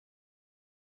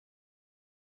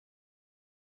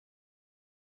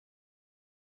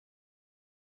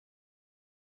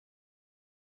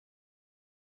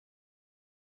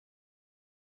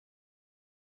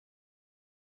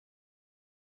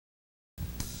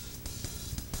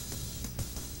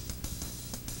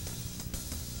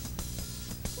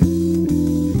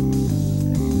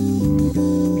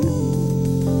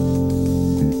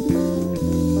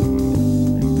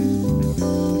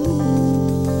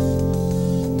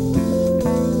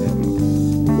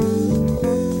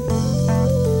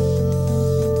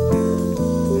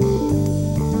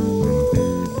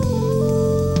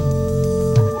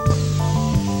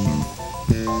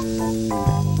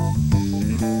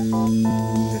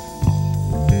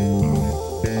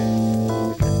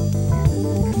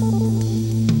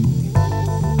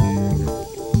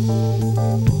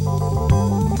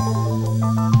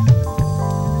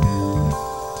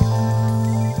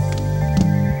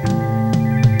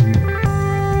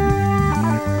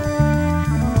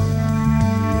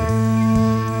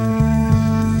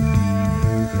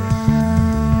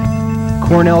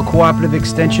Cornell Cooperative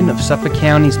Extension of Suffolk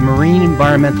County's Marine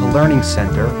Environmental Learning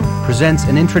Center presents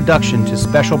an introduction to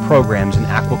special programs in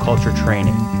aquaculture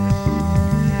training.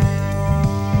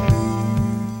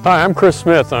 Hi, I'm Chris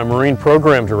Smith. I'm Marine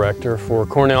Program Director for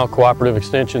Cornell Cooperative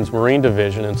Extension's Marine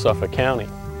Division in Suffolk County.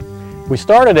 We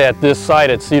started at this site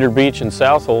at Cedar Beach in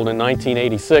Southold in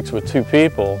 1986 with 2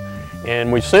 people,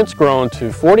 and we've since grown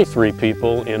to 43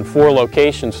 people in 4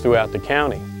 locations throughout the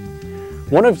county.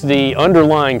 One of the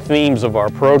underlying themes of our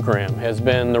program has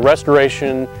been the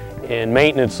restoration and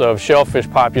maintenance of shellfish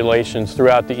populations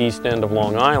throughout the east end of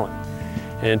Long Island.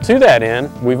 And to that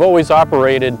end, we've always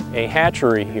operated a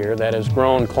hatchery here that has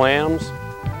grown clams,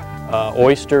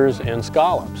 oysters, and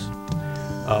scallops.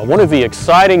 One of the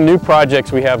exciting new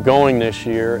projects we have going this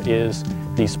year is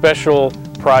the special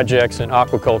projects in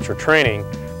aquaculture training,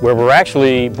 where we're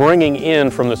actually bringing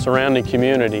in from the surrounding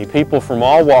community people from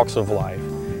all walks of life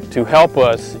to help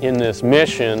us in this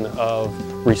mission of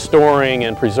restoring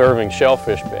and preserving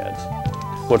shellfish beds.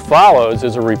 What follows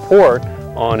is a report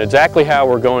on exactly how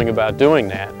we're going about doing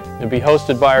that and be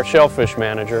hosted by our Shellfish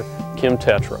Manager,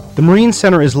 Tetrault. The Marine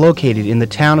Center is located in the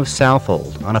town of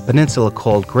Southold on a peninsula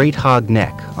called Great Hog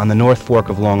Neck on the North Fork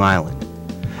of Long Island.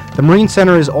 The Marine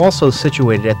Center is also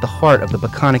situated at the heart of the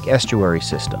Peconic Estuary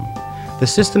System. The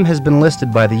system has been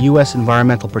listed by the U.S.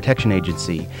 Environmental Protection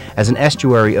Agency as an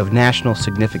estuary of national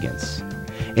significance.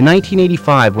 In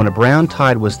 1985, when a brown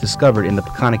tide was discovered in the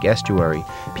Peconic Estuary,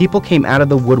 people came out of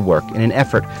the woodwork in an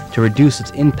effort to reduce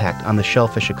its impact on the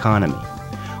shellfish economy.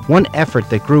 One effort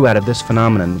that grew out of this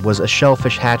phenomenon was a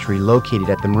shellfish hatchery located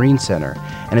at the Marine Center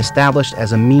and established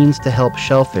as a means to help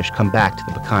shellfish come back to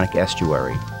the Peconic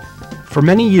Estuary. For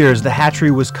many years, the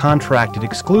hatchery was contracted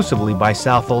exclusively by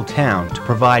Southold Town to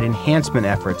provide enhancement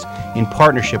efforts in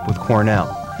partnership with Cornell.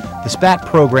 The SPAT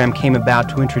program came about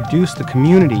to introduce the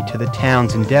community to the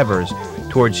town's endeavors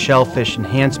towards shellfish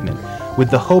enhancement, with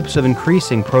the hopes of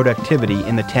increasing productivity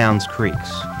in the town's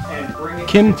creeks.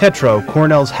 Tetrault,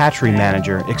 Cornell's Hatchery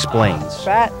Manager, explains.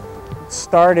 SPAT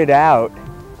started out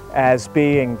as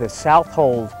being the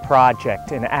Southold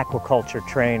Project in aquaculture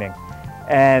training,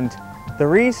 and the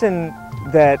reason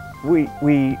that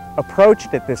we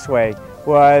approached it this way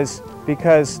was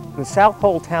because the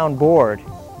Southold Town Board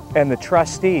and the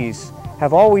trustees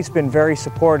have always been very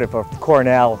supportive of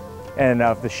Cornell and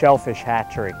of the shellfish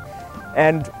hatchery.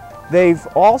 And they've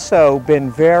also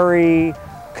been very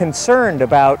concerned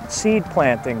about seed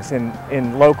plantings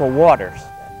in local waters.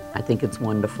 I think it's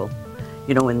wonderful.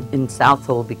 You know, in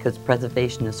Southold, because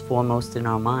preservation is foremost in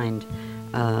our mind,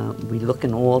 we look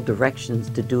in all directions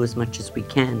to do as much as we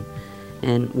can.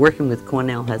 And working with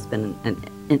Cornell has been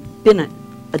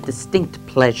a distinct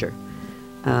pleasure.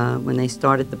 When they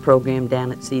started the program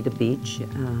down at Cedar Beach,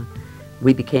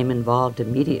 we became involved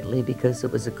immediately because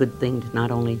it was a good thing to not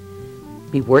only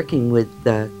be working with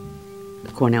the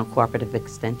Cornell Cooperative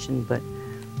Extension, but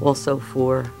also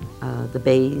for the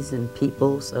bays and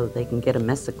people so they can get a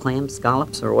mess of clams,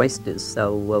 scallops, or oysters.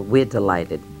 So we're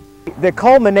delighted. The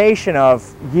culmination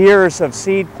of years of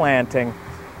seed planting,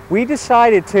 we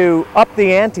decided to up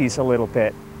the antes a little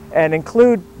bit and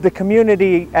include the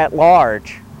community at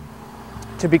large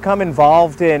to become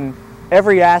involved in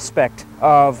every aspect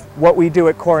of what we do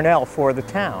at Cornell for the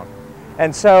town.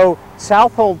 And so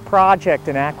Southold Project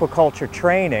in Aquaculture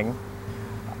Training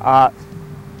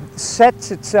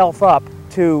sets itself up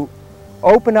to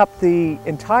open up the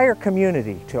entire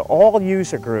community to all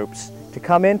user groups to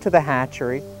come into the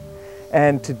hatchery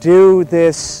and to do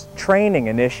this training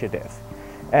initiative.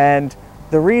 And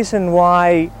the reason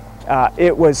why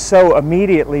it was so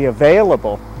immediately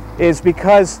available is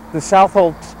because the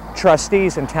Southold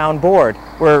trustees and town board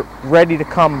were ready to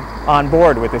come on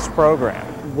board with this program.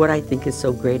 What I think is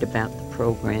so great about the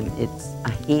program, it's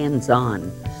a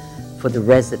hands-on for the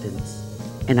residents.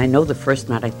 And I know the first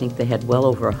night, I think they had well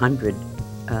over 100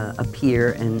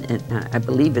 appear, and I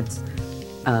believe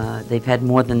they've had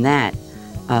more than that.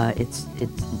 It's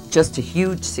just a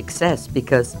huge success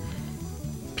because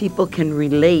people can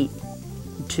relate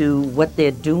to what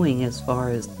they're doing as far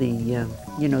as the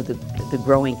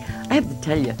growing. I have to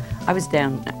tell you, I was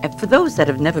down, for those that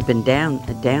have never been down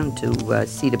to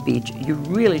Cedar Beach, you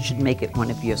really should make it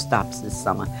one of your stops this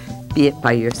summer, be it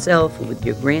by yourself or with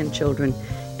your grandchildren.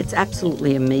 It's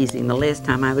absolutely amazing. The last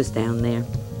time I was down there,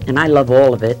 and I love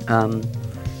all of it.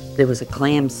 There was a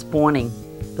clam spawning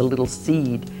the little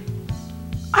seed.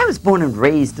 I was born and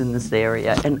raised in this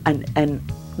area,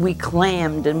 and we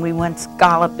clammed and we went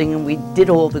scalloping and we did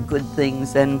all the good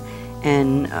things, and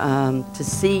to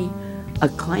see a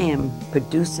clam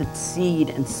produce its seed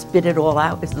and spit it all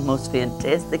out is the most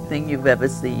fantastic thing you've ever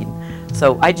seen.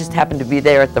 So I just happened to be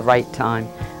there at the right time.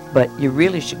 But you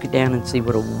really should go down and see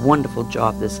what a wonderful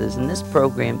job this is, and this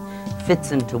program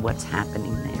fits into what's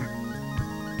happening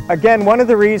there. Again, one of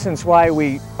the reasons why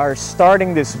we are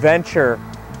starting this venture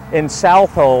in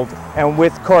Southold and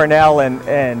with Cornell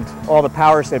and all the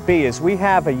powers that be is we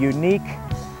have a unique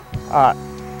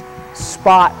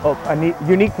spot, a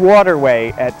unique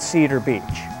waterway at Cedar Beach.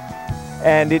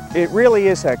 And it really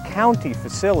is a county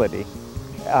facility.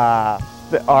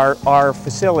 Our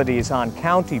facility is on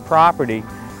county property,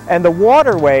 and the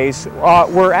waterways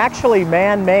were actually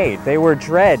man-made. They were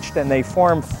dredged and they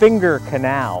form finger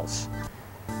canals.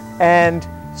 And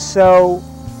so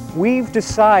we've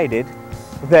decided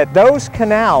that those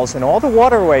canals and all the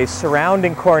waterways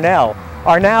surrounding Cornell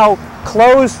are now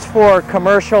closed for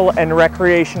commercial and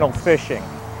recreational fishing.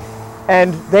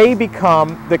 And they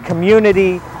become the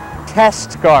community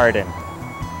test garden.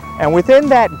 And within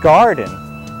that garden,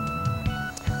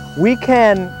 we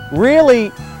can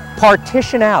really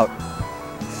partition out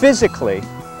physically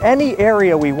any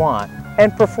area we want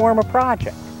and perform a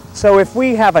project. So if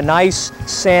we have a nice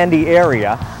sandy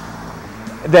area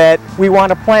that we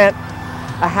want to plant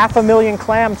 500,000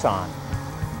 clams on,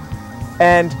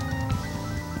 and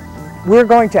we're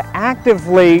going to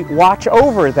actively watch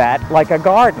over that like a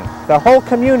garden, the whole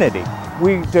community.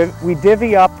 We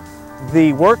divvy up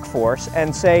the workforce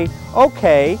and say,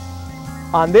 okay,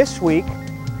 on this week,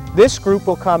 this group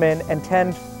will come in and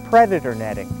tend predator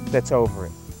netting that's over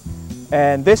it.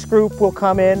 And this group will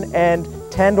come in and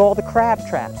tend all the crab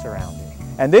traps around it.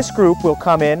 And this group will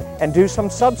come in and do some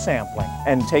subsampling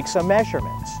and take some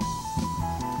measurements.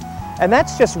 And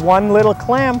that's just one little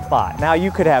clam plot. Now you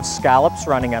could have scallops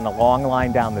running on a long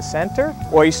line down the center,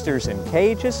 oysters in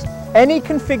cages. Any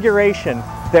configuration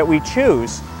that we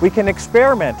choose, we can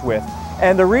experiment with.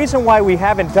 And the reason why we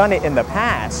haven't done it in the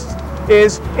past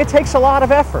is it takes a lot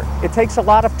of effort. It takes a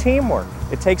lot of teamwork.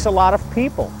 It takes a lot of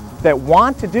people that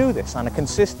want to do this on a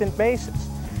consistent basis.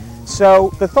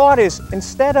 So the thought is,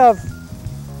 instead of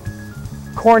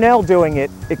Cornell doing it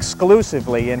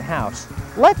exclusively in-house,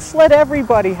 let's let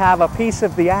everybody have a piece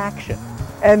of the action.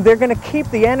 And they're going to keep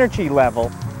the energy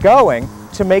level going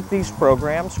to make these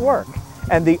programs work.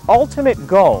 And the ultimate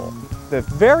goal, the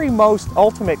very most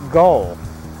ultimate goal,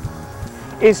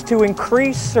 is to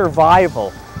increase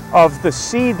survival of the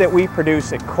seed that we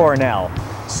produce at Cornell,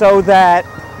 so that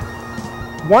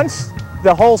once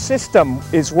the whole system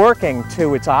is working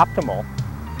to its optimal,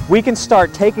 we can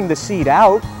start taking the seed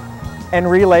out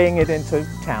and relaying it into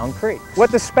town creeks.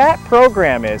 What the SPAT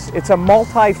program is, it's a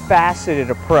multifaceted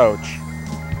approach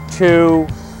to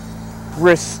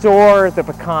restore the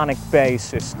Peconic Bay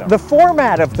system. The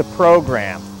format of the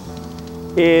program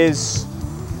is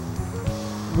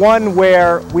one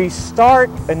where we start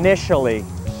initially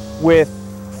with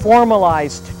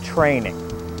formalized training.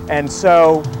 And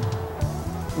so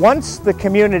once the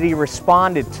community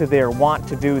responded to their want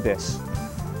to do this,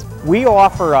 we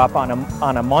offer up on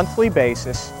a monthly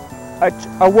basis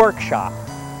a workshop.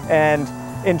 And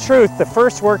in truth, the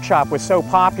first workshop was so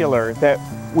popular that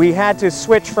we had to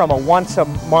switch from a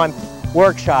once-a-month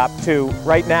workshop to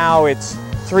right now it's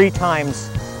three times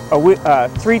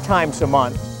a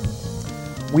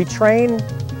month. We train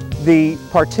the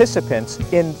participants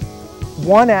in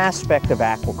one aspect of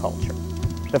aquaculture.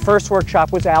 The first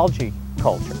workshop was algae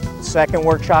culture. The second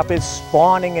workshop is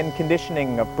spawning and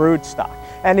conditioning of broodstock.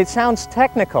 And it sounds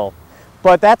technical,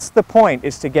 but that's the point,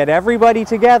 is to get everybody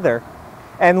together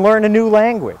and learn a new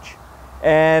language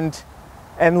and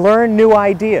learn new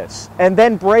ideas, and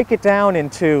then break it down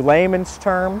into layman's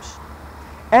terms,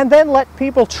 and then let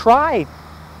people try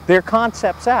their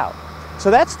concepts out. So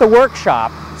that's the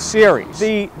workshop series.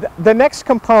 The next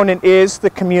component is the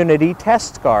community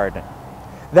test garden.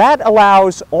 That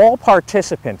allows all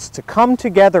participants to come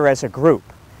together as a group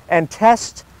and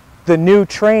test the new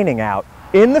training out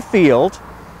in the field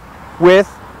with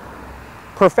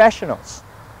professionals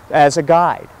as a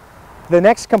guide. The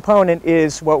next component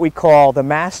is what we call the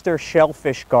Master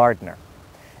Shellfish Gardener.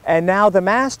 And now the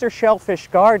Master Shellfish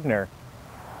Gardener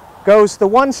goes the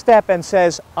one step and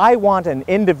says, I want an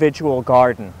individual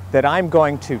garden that I'm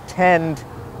going to tend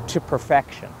to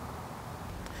perfection.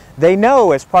 They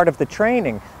know as part of the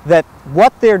training that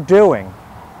what they're doing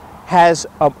has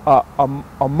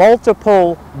a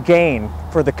multiple gain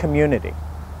for the community.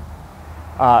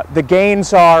 The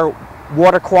gains are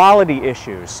water quality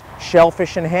issues,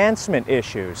 shellfish enhancement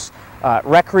issues,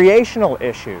 recreational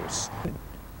issues,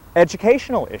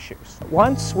 educational issues.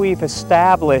 Once we've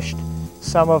established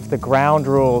some of the ground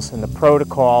rules and the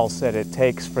protocols that it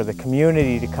takes for the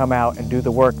community to come out and do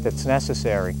the work that's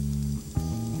necessary,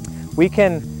 we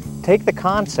can take the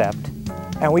concept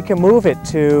and we can move it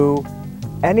to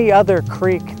any other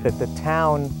creek that the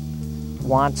town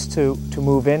wants to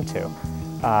move into.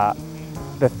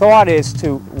 The thought is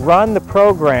to run the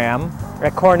program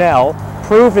at Cornell,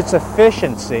 prove its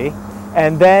efficiency,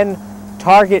 and then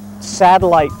target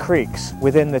satellite creeks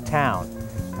within the town.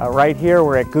 Right here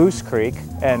we're at Goose Creek,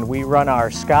 and we run our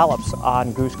scallops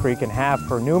on Goose Creek and have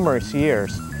for numerous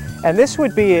years. And this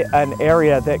would be an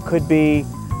area that could be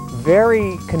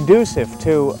very conducive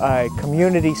to a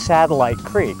community satellite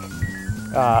creek.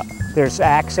 There's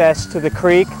access to the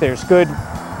creek, there's good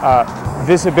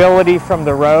visibility from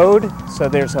the road, so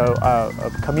there's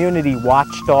a community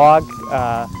watchdog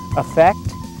effect.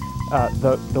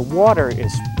 The water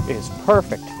is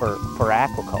perfect for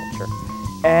aquaculture,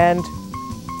 and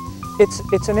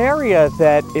it's an area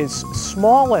that is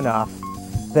small enough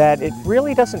that it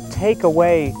really doesn't take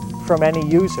away from any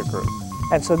user group.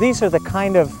 And so these are the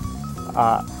kind of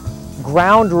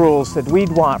ground rules that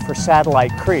we'd want for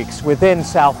satellite creeks within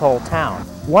Southold town.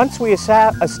 Once we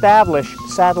establish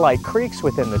satellite creeks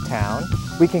within the town,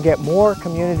 we can get more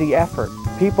community effort.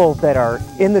 People that are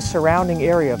in the surrounding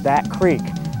area of that creek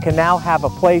can now have a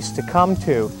place to come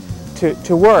to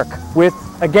work with,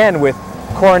 again, with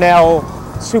Cornell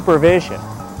supervision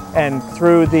and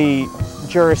through the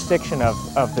jurisdiction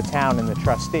of the town and the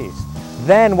trustees.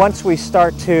 Then once we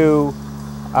start to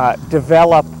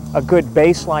develop a good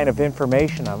baseline of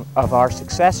information of our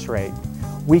success rate,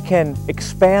 we can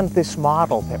expand this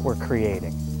model that we're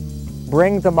creating,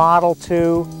 bring the model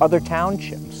to other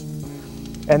townships,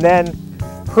 and then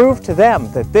prove to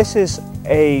them that this is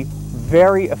a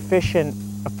very efficient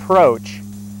approach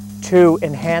to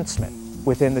enhancement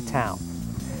within the town.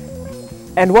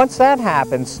 And once that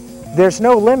happens, there's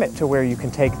no limit to where you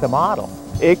can take the model.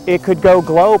 It could go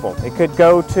global. It could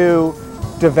go to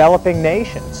developing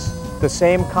nations, the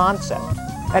same concept.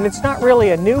 And it's not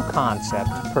really a new concept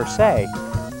per se,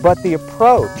 but the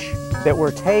approach that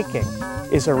we're taking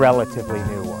is a relatively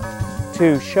new one,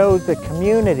 to show the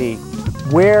community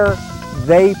where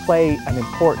they play an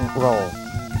important role,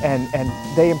 and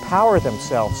they empower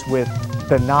themselves with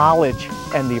the knowledge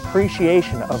and the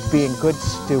appreciation of being good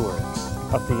stewards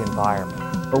of the environment.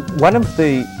 One of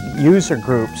the user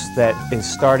groups that is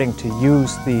starting to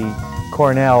use the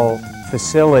Cornell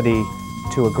facility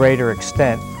to a greater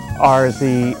extent are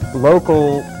the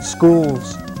local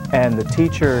schools and the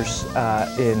teachers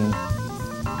in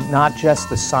not just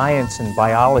the science and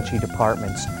biology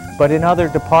departments, but in other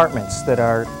departments that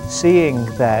are seeing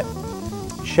that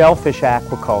shellfish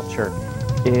aquaculture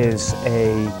is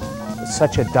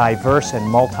such a diverse and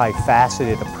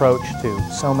multifaceted approach to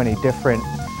so many different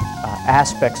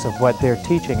aspects of what they're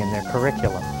teaching in their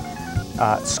curriculum.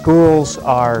 Schools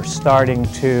are starting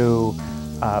to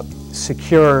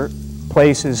secure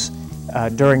places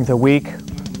during the week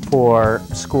for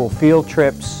school field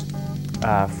trips,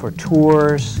 for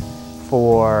tours,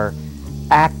 for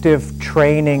active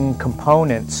training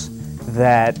components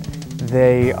that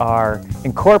they are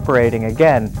incorporating,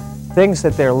 again, things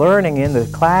that they're learning in the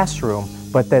classroom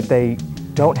but that they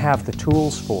don't have the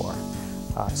tools for.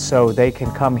 So they can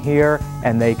come here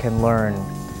and they can learn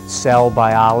cell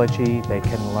biology, they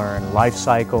can learn life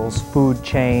cycles, food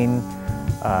chain,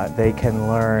 they can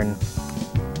learn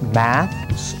math,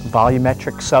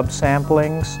 volumetric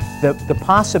subsamplings. The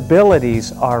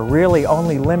possibilities are really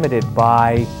only limited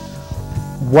by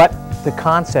what the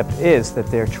concept is that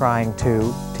they're trying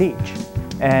to teach.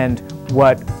 And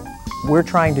what we're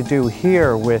trying to do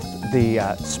here with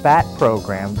the SPAT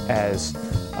program as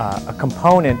a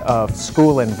component of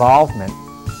school involvement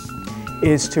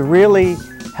is to really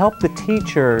help the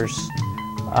teachers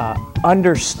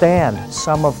understand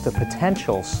some of the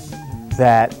potentials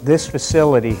that this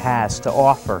facility has to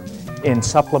offer in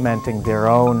supplementing their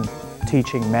own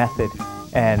teaching method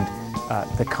and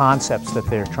the concepts that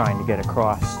they're trying to get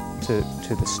across to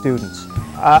the students.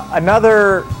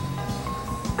 Another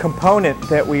component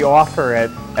that we offer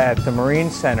at the Marine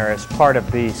Center as part of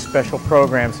the special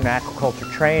programs in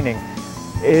aquaculture training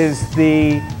is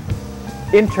the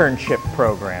internship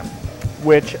program,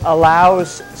 which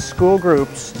allows school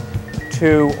groups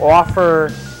to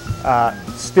offer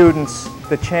students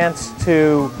the chance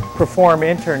to perform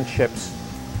internships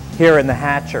here in the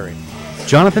hatchery.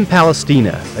 Jonathan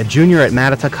Palestina, a junior at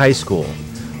Mattatuck High School,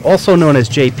 also known as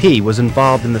JP, was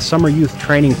involved in the summer youth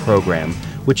training program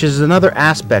which is another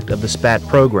aspect of the SPAT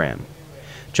program.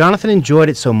 Jonathan enjoyed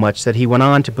it so much that he went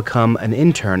on to become an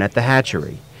intern at the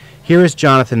hatchery. Here is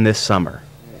Jonathan this summer.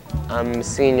 I'm a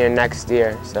senior next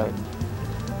year, so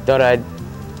thought I'd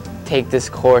take this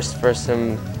course for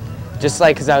some, just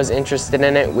like because I was interested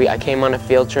in it. I came on a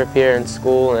field trip here in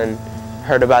school and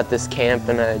heard about this camp,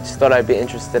 and I just thought I'd be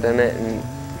interested in it, and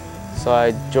so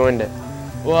I joined it.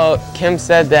 Well, Kim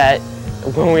said that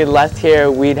when we left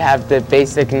here, we'd have the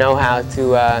basic know-how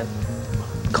to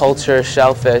culture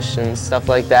shellfish and stuff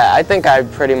like that. I think I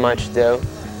pretty much do.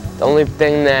 The only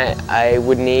thing that I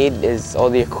would need is all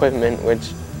the equipment,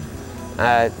 which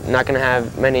not gonna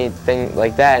have anything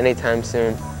like that anytime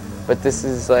soon. But this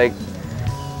is like,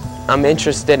 I'm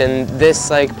interested in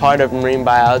this like part of marine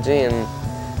biology, and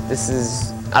this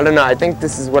is, I don't know, I think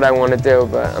this is what I want to do,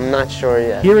 but I'm not sure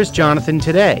yet. Here is Jonathan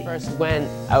today. First went,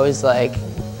 I was like,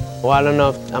 well, I don't know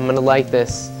if I'm gonna like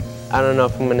this. I don't know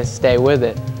if I'm gonna stay with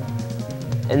it.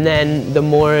 And then the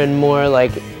more and more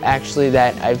like actually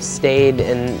that I've stayed,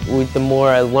 and the more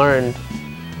I learned,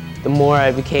 the more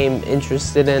I became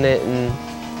interested in it, and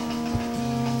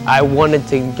I wanted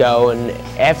to go. And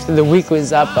after the week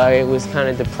was up, it was kind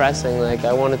of depressing. Like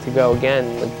I wanted to go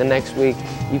again, like the next week,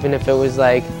 even if it was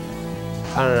like,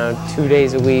 I don't know, 2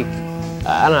 days a week.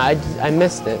 I don't know, I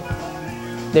missed it.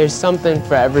 There's something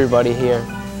for everybody here,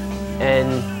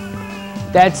 and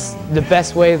that's the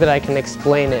best way that I can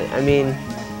explain it. I mean,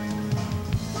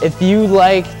 if you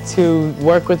like to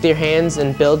work with your hands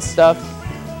and build stuff,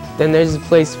 then there's a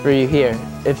place for you here.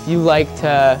 If you like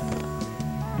to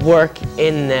work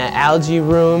in the algae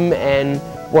room and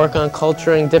work on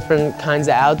culturing different kinds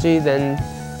of algae, then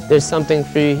there's something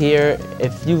for you here.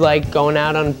 If you like going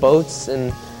out on boats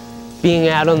and being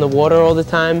out on the water all the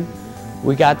time,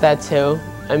 we got that too.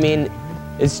 I mean,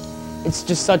 it's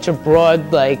just such a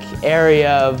broad like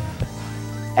area of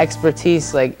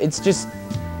expertise. Like it's just,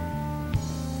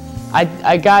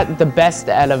 I got the best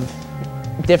out of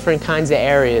different kinds of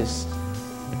areas.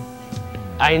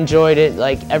 I enjoyed it,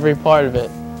 like every part of it.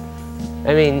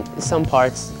 I mean, some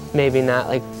parts maybe not,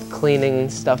 like cleaning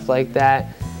and stuff like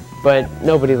that, but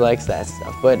nobody likes that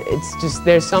stuff. But it's just,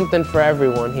 there's something for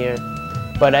everyone here.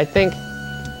 But I think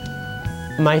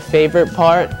my favorite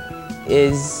part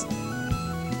is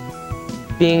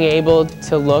being able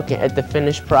to look at the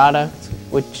finished product,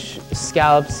 which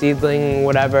scallop, seedling,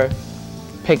 whatever,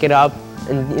 pick it up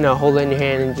and, you know, hold it in your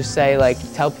hand and just say, like,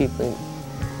 tell people,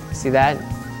 see that?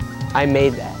 I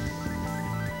made that.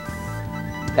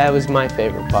 That was my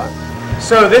favorite part.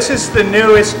 So this is the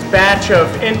newest batch of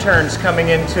interns coming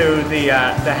into the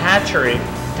hatchery,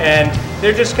 and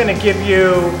they're just going to give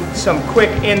you some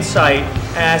quick insight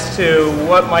as to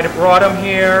what might have brought them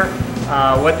here,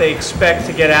 what they expect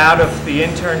to get out of the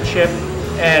internship,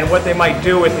 and what they might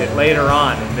do with it later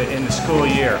on in the school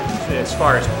year as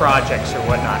far as projects or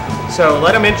whatnot. So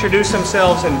let them introduce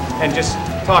themselves and just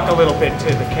talk a little bit to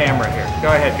the camera here.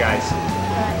 Go ahead, guys.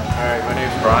 All right, my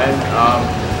name's Brian.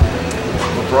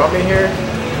 What brought me here?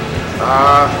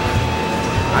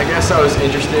 I guess I was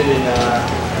interested in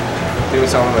doing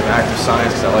something with active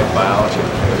science because I like biology.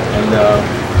 And I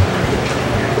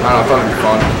don't know, I thought it'd be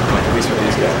fun, like at least with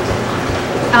these guys.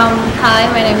 Hi,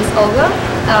 my name is Olga.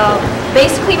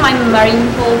 Basically, my marine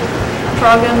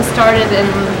program started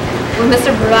with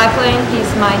Mr. Bracklin.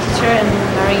 He's my teacher in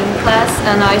marine class,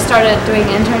 and I started doing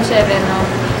internship in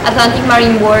Atlantic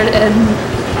Marine Ward in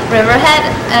Riverhead,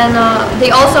 and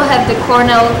they also have the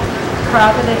Cornell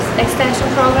Cooperative Extension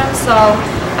Program, so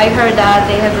I heard that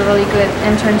they have a really good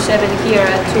internship in here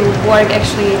to work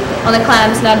actually on the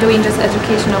clams, not doing just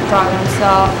educational programs. So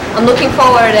I'm looking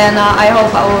forward, and I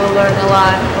hope I will learn a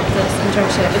lot of this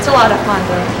internship. It's a lot of fun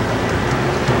though.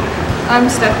 I'm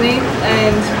Stephanie,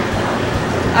 and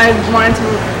I wanted to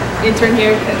intern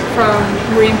here from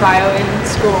marine bio in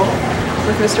school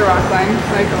with Mr. Rockline,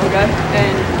 like Olga,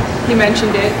 and he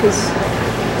mentioned it because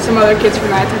some other kids from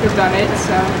Attic have done it,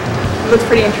 so I looked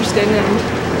pretty interested, and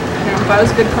you know, bio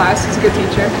was a good class, he's a good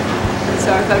teacher, and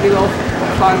so I thought it'd be a little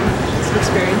fun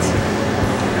experience.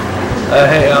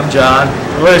 Hey, I'm John.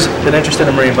 I've always been interested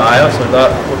in marine bio, so I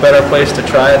thought what better place to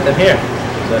try it than here,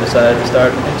 so I decided to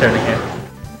start interning here.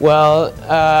 Well,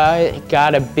 I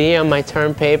got a B on my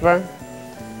term paper.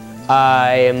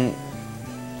 I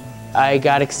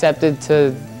got accepted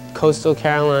to Coastal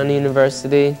Carolina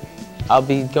University. I'll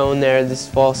be going there this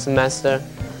fall semester.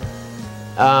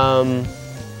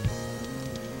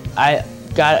 I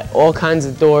got all kinds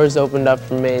of doors opened up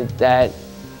for me that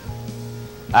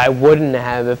I wouldn't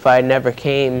have if I never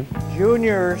came.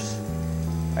 Juniors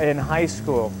in high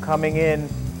school coming in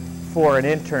for an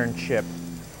internship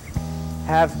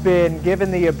have been given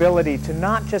the ability to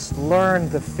not just learn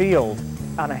the field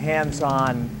on a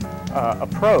hands-on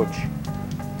approach,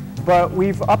 but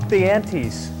we've upped the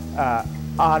antes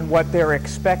on what they're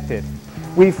expected.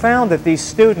 We've found that these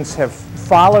students have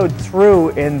followed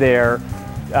through in their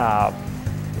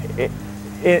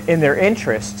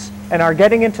interests and are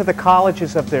getting into the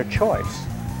colleges of their choice.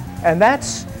 And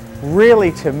that's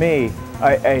really, to me,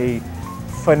 a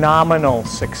phenomenal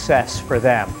success for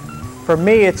them. For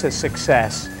me, it's a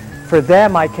success. For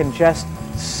them, I can just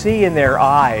see in their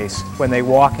eyes when they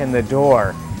walk in the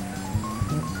door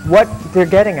what they're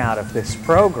getting out of this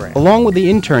program. Along with the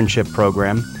internship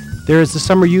program, there is the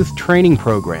Summer Youth Training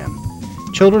Program.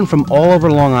 Children from all over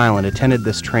Long Island attended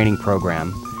this training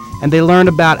program, and they learned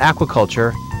about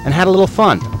aquaculture and had a little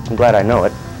fun. I'm glad I know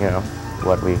it,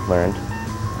 what we learned.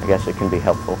 I guess it can be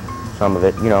helpful. Some of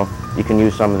it, you can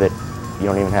use some of it, you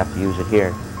don't even have to use it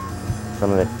here.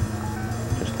 Some of it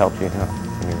just helps you, in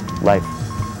your life.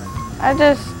 I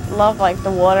just love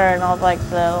the water and all the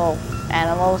little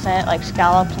animals in it, like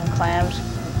scallops and clams,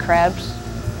 and crabs.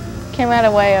 Kim had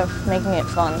a way of making it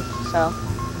fun, so.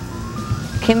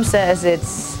 Kim says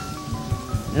it's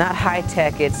not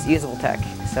high-tech, it's usable tech.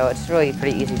 So it's really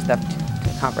pretty easy stuff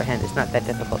to comprehend. It's not that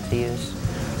difficult to use.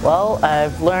 Well,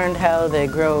 I've learned how they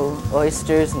grow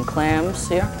oysters and clams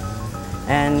here,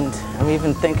 and I'm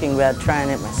even thinking about trying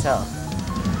it myself.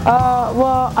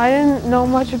 Well, I didn't know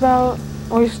much about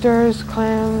oysters,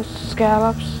 clams,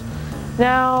 scallops.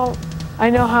 Now I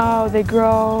know how they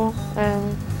grow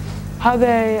and how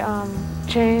they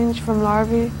change from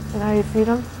larvae and how you feed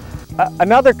them.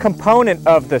 Another component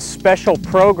of the special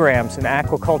programs in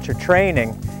aquaculture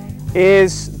training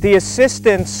is the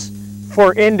assistance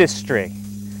for industry.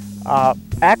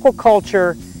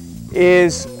 Aquaculture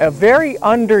is a very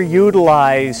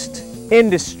underutilized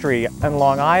industry in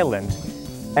Long Island,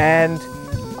 and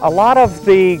a lot of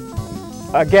the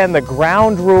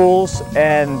ground rules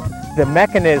and the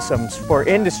mechanisms for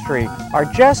industry are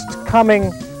just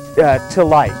coming to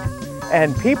light.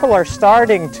 And people are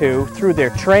starting to, through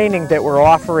their training that we're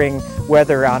offering,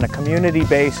 whether on a community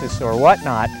basis or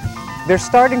whatnot, they're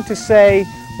starting to say,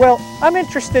 well, I'm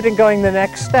interested in going the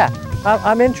next step.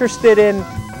 I'm interested in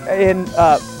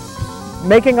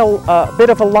making a bit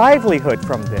of a livelihood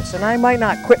from this. And I might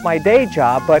not quit my day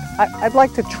job, but I'd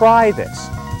like to try this.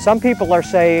 Some people are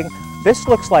saying, this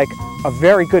looks like a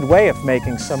very good way of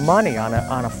making some money on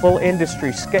a full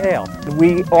industry scale.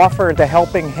 We offer the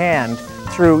helping hand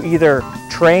through either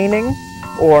training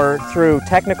or through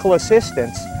technical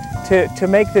assistance to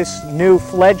make this new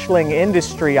fledgling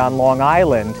industry on Long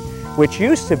Island, which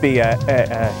used to be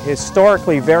a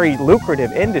historically very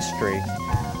lucrative industry,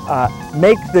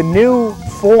 make the new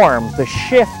form, the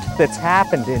shift that's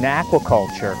happened in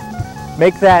aquaculture,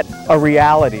 make that a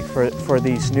reality for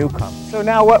these newcomers. So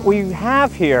now what we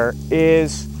have here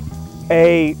is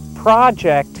a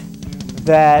project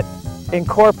that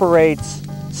incorporates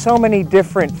so many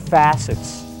different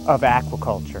facets of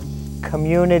aquaculture.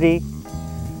 Community,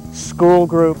 school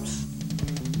groups,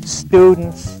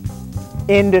 students,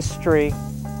 industry,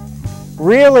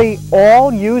 really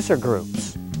all user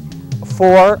groups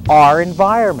for our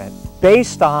environment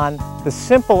based on the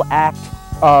simple act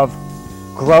of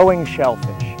growing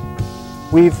shellfish.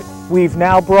 We've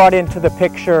now brought into the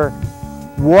picture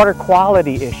water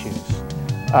quality issues,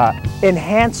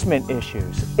 enhancement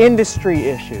issues, industry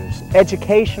issues,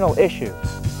 educational issues.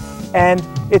 And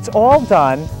it's all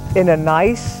done in a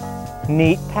nice,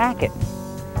 neat packet.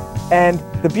 And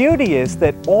the beauty is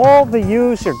that all the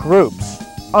user groups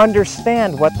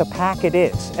understand what the packet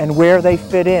is and where they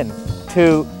fit in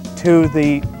to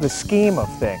the scheme of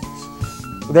things.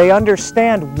 They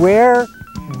understand where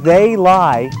they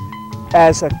lie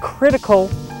as a critical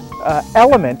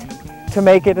element to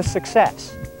make it a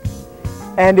success.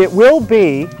 And it will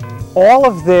be all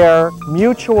of their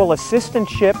mutual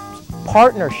assistantships,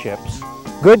 partnerships,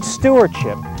 good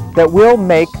stewardship that will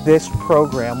make this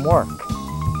program work.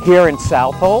 Here in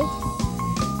Southold,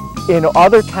 in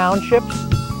other townships,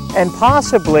 and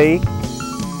possibly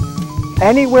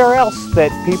anywhere else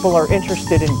that people are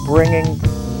interested in bringing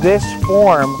this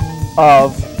form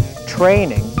of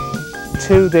training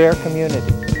to their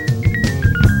community.